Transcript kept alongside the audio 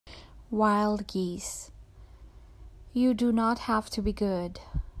Wild geese. You do not have to be good.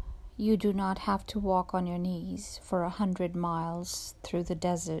 You do not have to walk on your knees for 100 miles through the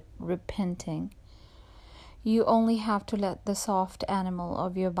desert repenting. You only have to let the soft animal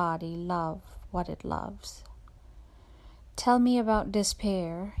of your body love what it loves. Tell me about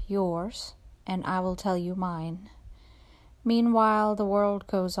despair, yours, and I will tell you mine. Meanwhile, the world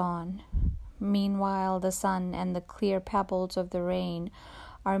goes on. Meanwhile, the sun and the clear pebbles of the rain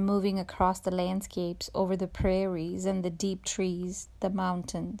are moving across the landscapes, over the prairies and the deep trees, the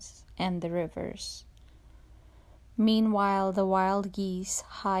mountains and the rivers. Meanwhile, the wild geese,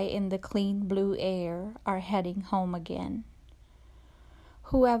 high in the clean blue air, are heading home again.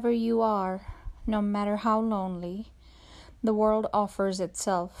 Whoever you are, no matter how lonely, the world offers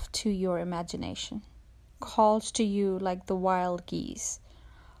itself to your imagination, calls to you like the wild geese,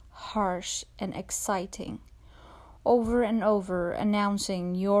 harsh and exciting, over and over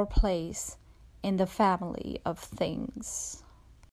announcing your place in the family of things.